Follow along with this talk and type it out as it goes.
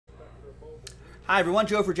Hi everyone,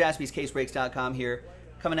 Joe for JaspysCaseBreaks.com here,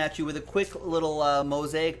 coming at you with a quick little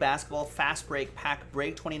Mosaic Basketball Fast Break Pack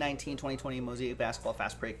Break 2019-2020 Mosaic Basketball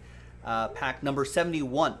Fast Break Pack number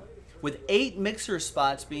 71, with 8 mixer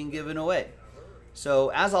spots being given away. So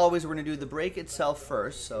as always, we're going to do the break itself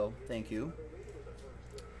first, so thank you.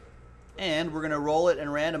 And we're going to roll it and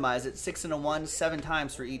randomize it 6 and a 1, 7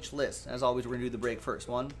 times for each list. As always, we're going to do the break first.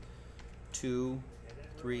 1, 2,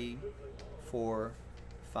 3, 4,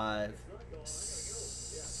 5,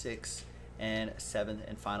 6, and 7th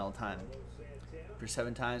and final time. For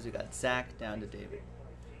 7 times, we got Zach down to David.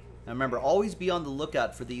 Now remember, always be on the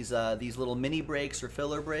lookout for these little mini breaks or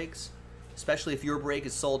filler breaks, especially if your break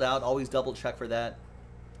is sold out. Always double check for that.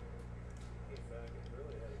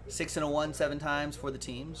 6 and a 1, 7 times for the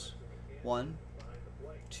teams. 1,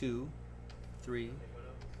 2, 3,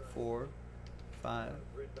 4, 5,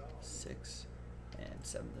 6, and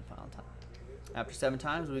 7th and final time. After 7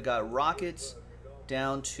 times, we got Rockets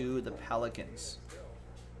down to the Pelicans.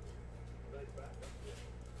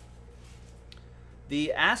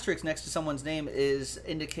 The asterisk next to someone's name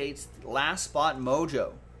indicates last spot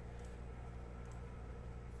mojo.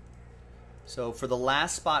 So for the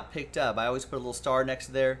last spot picked up, I always put a little star next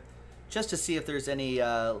to there, just to see if there's any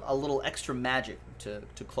a little extra magic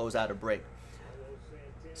to close out a break.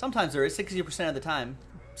 Sometimes there is, 60% of the time,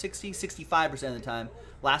 65% of the time,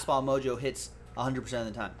 last spot mojo hits 100% of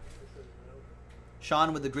the time.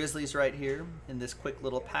 Sean with the Grizzlies right here in this quick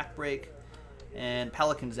little pack break, and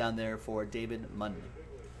Pelicans down there for David Mundy.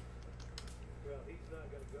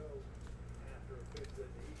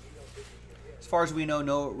 As far as we know,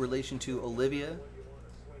 no relation to Olivia, in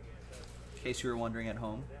case you were wondering at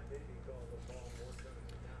home.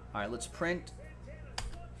 All right, let's print.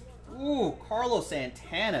 Ooh, Carlos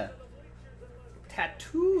Santana.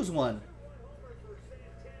 Tattoos one.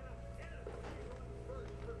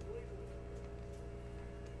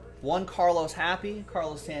 One Carlos happy,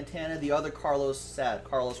 Carlos Santana. The other Carlos sad,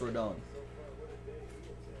 Carlos Rodon.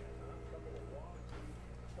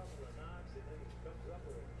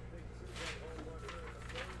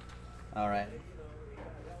 All right.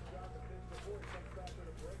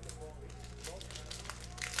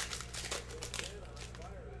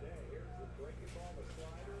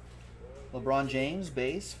 LeBron James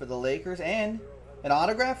base for the Lakers, and an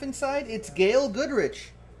autograph inside. It's Gail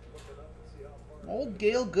Goodrich. Old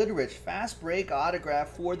Gail Goodrich, fast break autograph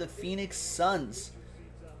for the Phoenix Suns.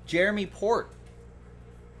 Jeremy Port.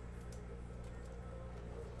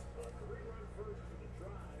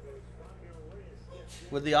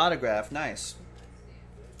 With the autograph, nice.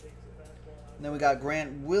 And then we got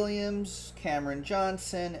Grant Williams, Cameron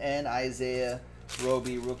Johnson, and Isaiah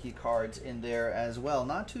Roby rookie cards in there as well.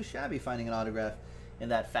 Not too shabby finding an autograph in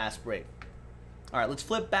that fast break. All right, let's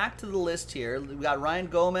flip back to the list here. We got Ryan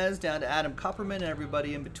Gomez down to Adam Kupperman and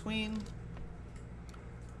everybody in between.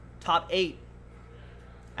 Top 8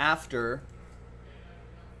 after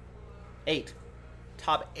 8.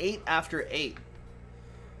 Top 8 after 8.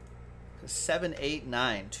 7, 8,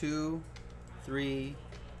 9. 2, 3,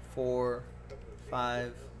 4,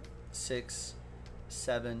 5, 6,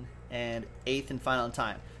 7, and 8th and final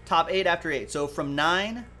time. Top 8 after 8. So from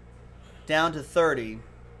 9 down to 30.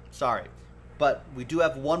 Sorry. But we do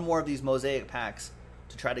have one more of these Mosaic packs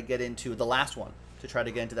to try to get into, the last one, to try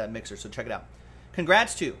to get into that mixer. So check it out.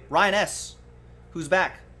 Congrats to Ryan S., who's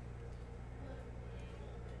back.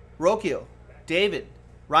 Rokio, David,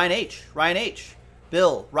 Ryan H.,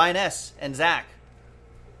 Bill, Ryan S., and Zach.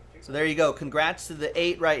 So there you go. Congrats to the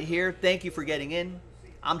 8 right here. Thank you for getting in.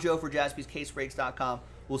 I'm Joe for JaspysCaseBreaks.com.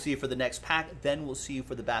 We'll see you for the next pack. Then we'll see you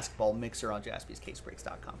for the basketball mixer on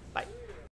JaspysCaseBreaks.com. Bye.